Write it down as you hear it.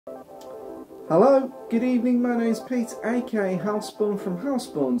Hello, good evening, my name is Pete aka Houseborn from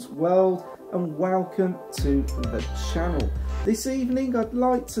Houseborn's World and welcome to the channel. This evening I'd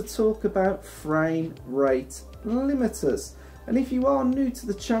like to talk about frame rate limiters, and if you are new to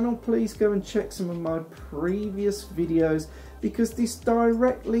the channel please go and check some of my previous videos because this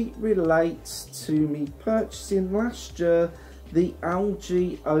directly relates to me purchasing last year the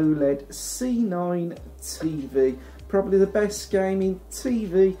LG OLED C9 TV, probably the best gaming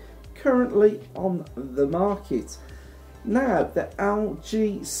TV currently on the market. Now, the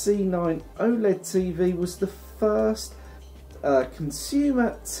LG C9 OLED TV was the first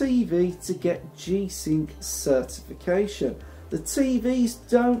consumer TV to get G-SYNC certification. The TVs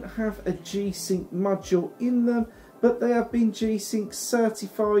don't have a G-SYNC module in them, but they have been G-SYNC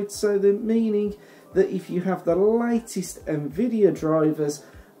certified, so the meaning that if you have the latest NVIDIA drivers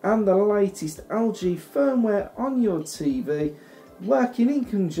and the latest LG firmware on your TV, working in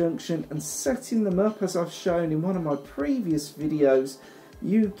conjunction and setting them up as I've shown in one of my previous videos,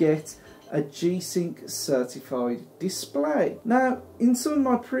 you get a G-SYNC certified display. Now, in some of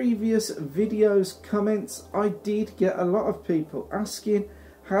my previous videos comments, I did get a lot of people asking,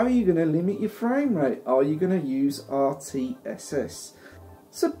 how are you going to limit your frame rate? Are you going to use RTSS?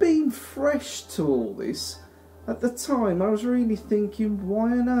 So being fresh to all this, at the time I was really thinking,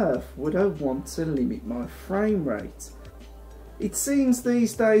 why on earth would I want to limit my frame rate? It seems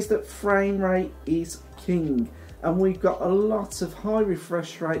these days that frame rate is king, and we've got a lot of high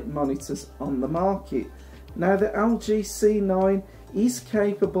refresh rate monitors on the market. Now, the LG C9 is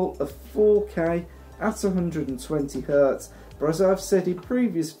capable of 4K at 120Hz, but as I've said in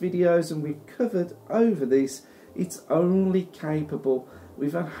previous videos and we've covered over this, it's only capable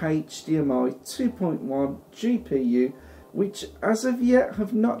with an HDMI 2.1 GPU, which as of yet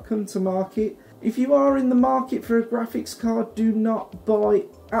have not come to market. If you are in the market for a graphics card, do not buy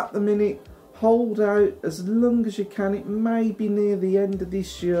at the minute. Hold out as long as you can. It may be near the end of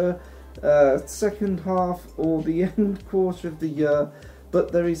this year, second half or the end quarter of the year,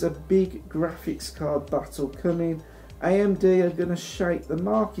 but there is a big graphics card battle coming. AMD are going to shake the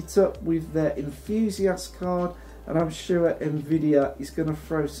market up with their enthusiast card, and I'm sure Nvidia is going to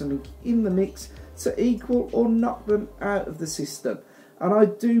throw something in the mix to equal or knock them out of the system. And I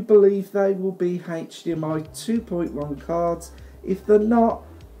do believe they will be HDMI 2.1 cards. If they're not,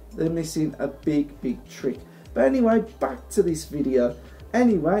 they're missing a big trick. But anyway, back to this video.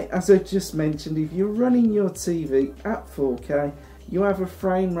 Anyway, as I just mentioned, if you're running your TV at 4K, you have a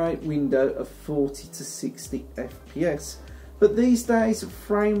frame rate window of 40 to 60 FPS. But these days,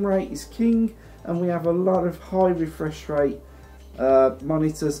 frame rate is king, and we have a lot of high refresh rate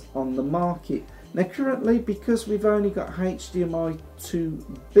monitors on the market. Now currently, because we've only got HDMI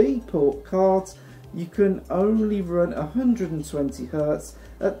 2B port cards, you can only run 120Hz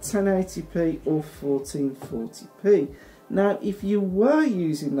at 1080p or 1440p. Now if you were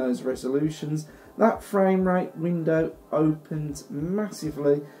using those resolutions, that frame rate window opens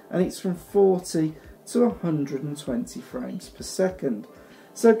massively, and it's from 40 to 120 frames per second.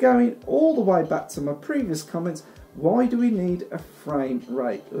 So going all the way back to my previous comments, why do we need a frame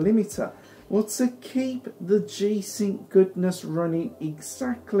rate limiter? Well, to keep the G-SYNC goodness running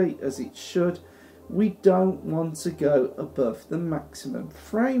exactly as it should, we don't want to go above the maximum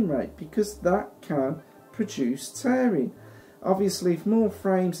frame rate because that can produce tearing. Obviously, if more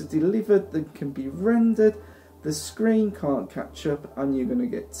frames are delivered than can be rendered, the screen can't catch up and you're going to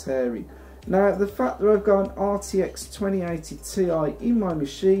get tearing. Now, the fact that I've got an RTX 2080 Ti in my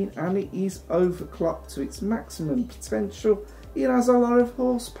machine and it is overclocked to its maximum potential, it has a lot of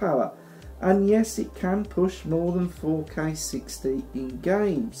horsepower. And yes, it can push more than 4K 60 in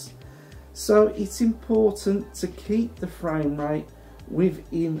games. So it's important to keep the frame rate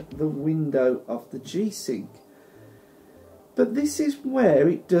within the window of the G-SYNC. But this is where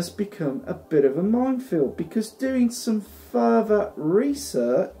it does become a bit of a minefield, because doing some further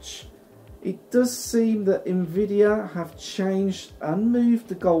research, it does seem that Nvidia have changed and moved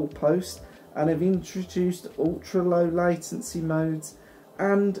the goalpost and have introduced ultra low latency modes,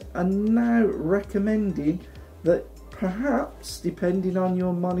 and are now recommending that perhaps, depending on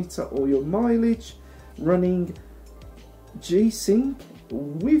your monitor or your mileage, running G-SYNC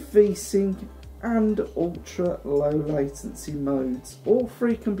with V-SYNC and ultra low latency modes. All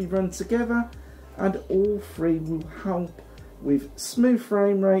three can be run together and all three will help with smooth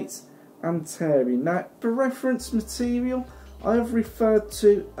frame rates and tearing. Now, for reference material, I have referred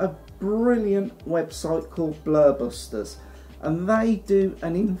to a brilliant website called Blurbusters, and they do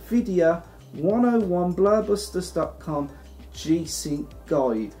an NVIDIA 101 blurbusters.com G-SYNC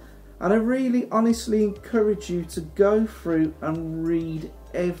guide, and I really honestly encourage you to go through and read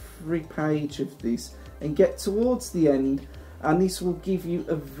every page of this and get towards the end, and this will give you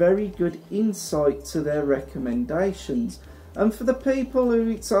a very good insight to their recommendations. And for the people who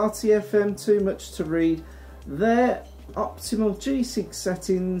it's RTFM too much to read, their optimal G-Sync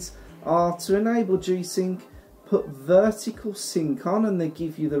settings are to enable G-Sync, put vertical sync on, and they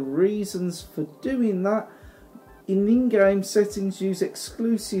give you the reasons for doing that. In-game settings, use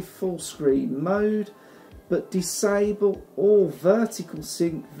exclusive full screen mode, but disable all vertical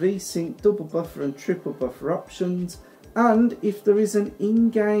sync, V-Sync, double buffer and triple buffer options. And if there is an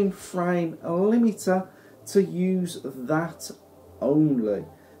in-game frame limiter, to use that only,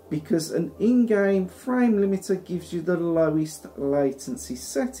 because an in-game frame limiter gives you the lowest latency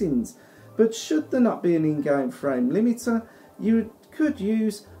settings. But should there not be an in-game frame limiter, you could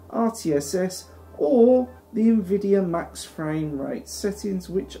use RTSS or the NVIDIA max frame rate settings,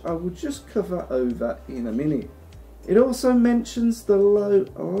 which I will just cover over in a minute. It also mentions the low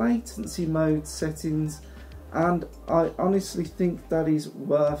latency mode settings, and I honestly think that is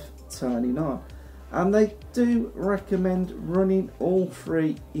worth turning on. And they do recommend running all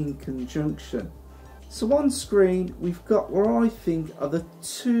three in conjunction. So on screen we've got what I think are the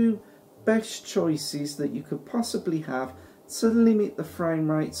two best choices that you could possibly have to limit the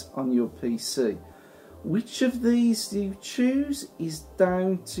frame rates on your PC. Which of these you choose is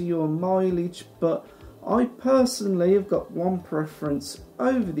down to your mileage, but I personally have got one preference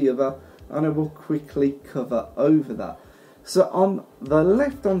over the other, and I will quickly cover over that. So on the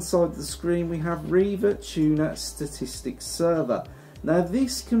left hand side of the screen we have Riva Tuner Statistics Server. Now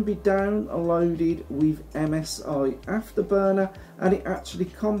this can be downloaded with MSI Afterburner, and it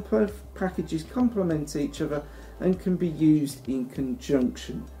actually packages complement each other and can be used in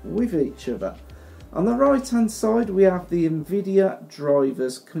conjunction with each other. On the right hand side we have the NVIDIA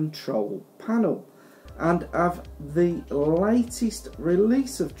drivers control panel, and of the latest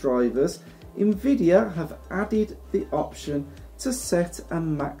release of drivers, NVIDIA have added the option to set a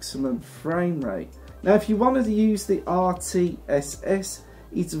maximum frame rate. Now if you wanted to use the RTSS,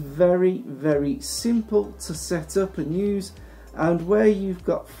 it's very simple to set up and use, and where you've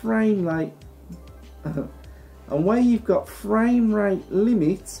got frame rate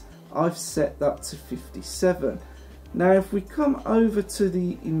limits, I've set that to 57. Now if we come over to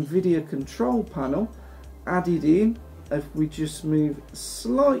the NVIDIA control panel, added in, if we just move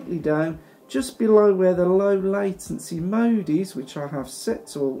slightly down, just below where the low latency mode is, which I have set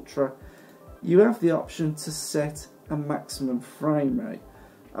to ultra, you have the option to set a maximum frame rate,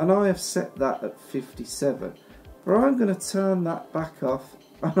 and I have set that at 57. But I'm going to turn that back off,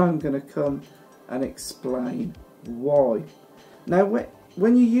 and I'm going to come and explain why. Now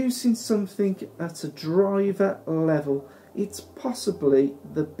when you're using something at a driver level, it's possibly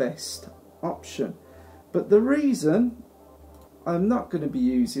the best option, but the reason I'm not going to be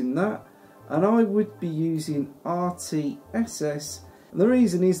using that, and I would be using RTSS, and the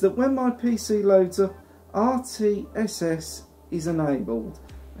reason is that when my PC loads up, RTSS is enabled,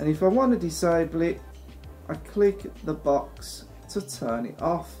 and if I want to disable it, I click the box to turn it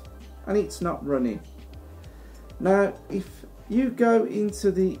off, and it's not running. Now if you go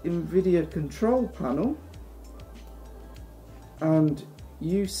into the NVIDIA control panel and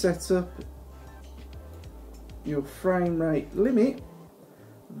you set up your frame rate limit,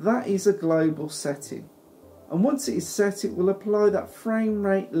 that is a global setting, and once it is set, it will apply that frame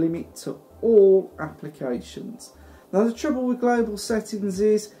rate limit to all applications. Now the trouble with global settings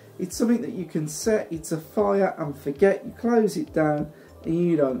is it's something that you can set, it's a fire and forget, you close it down and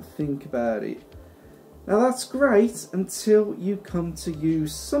you don't think about it. Now that's great until you come to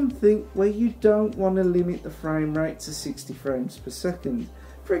use something where you don't want to limit the frame rate to 60 frames per second.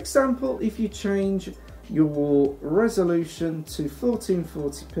 For example, if you change your resolution to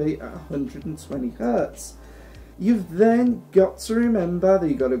 1440p at 120 Hz, you've then got to remember that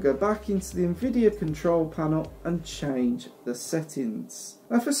you've got to go back into the NVIDIA control panel and change the settings.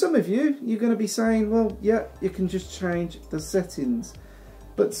 Now for some of you, you're going to be saying, well yeah, you can just change the settings.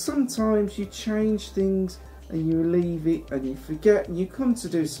 But sometimes you change things and you leave it and you forget and you come to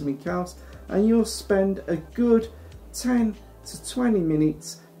do something else, and you'll spend a good 10 to 20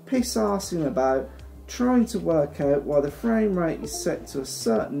 minutes piss-arsing about trying to work out why the frame rate is set to a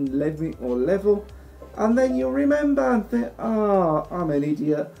certain limit or level, and then you'll remember and think, ah, I'm an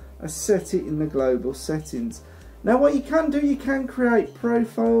idiot, I set it in the global settings. Now what you can do, you can create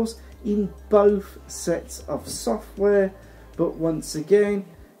profiles in both sets of software, but once again,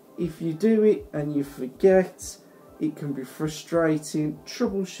 if you do it and you forget, it can be frustrating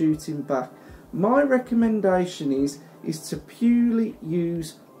troubleshooting back. My recommendation is to purely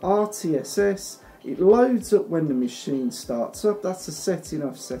use RTSS It loads up when the machine starts up. That's the setting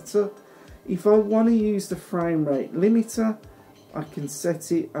I've set up. If I want to use the frame rate limiter, I can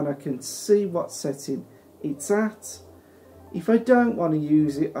set it and I can see what setting it's at. If I don't want to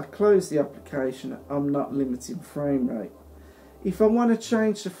use it, I close the application. I'm not limiting frame rate. If I want to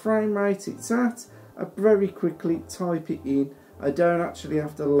change the frame rate it's at, I very quickly type it in. I don't actually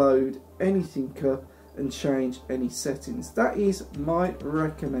have to load anything up and change any settings. That is my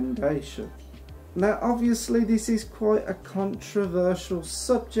recommendation. Now obviously this is quite a controversial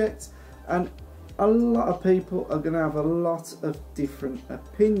subject and a lot of people are going to have a lot of different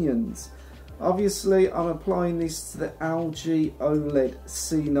opinions. Obviously I'm applying this to the LG OLED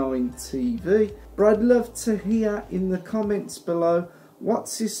C9 TV, but I'd love to hear in the comments below what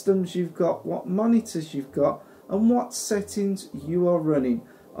systems you've got, what monitors you've got, and what settings you are running.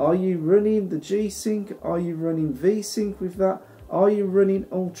 Are you running the G-Sync? Are you running V-Sync with that? Are you running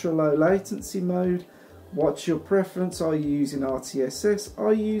ultra low latency mode? What's your preference? Are you using RTSS?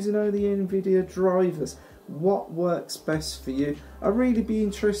 Are you using only NVIDIA drivers? What works best for you? I'd really be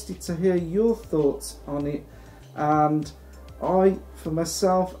interested to hear your thoughts on it. And I, for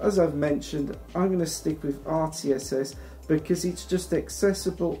myself, as I've mentioned, I'm going to stick with RTSS because it's just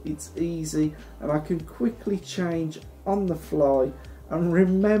accessible, it's easy, and I can quickly change on the fly and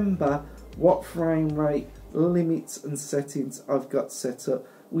remember what frame rate limits and settings I've got set up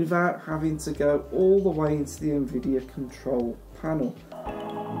without having to go all the way into the NVIDIA control panel.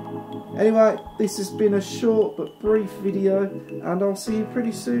 Anyway, this has been a short but brief video, and I'll see you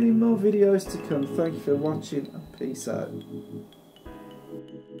pretty soon in more videos to come. Thank you for watching and peace out.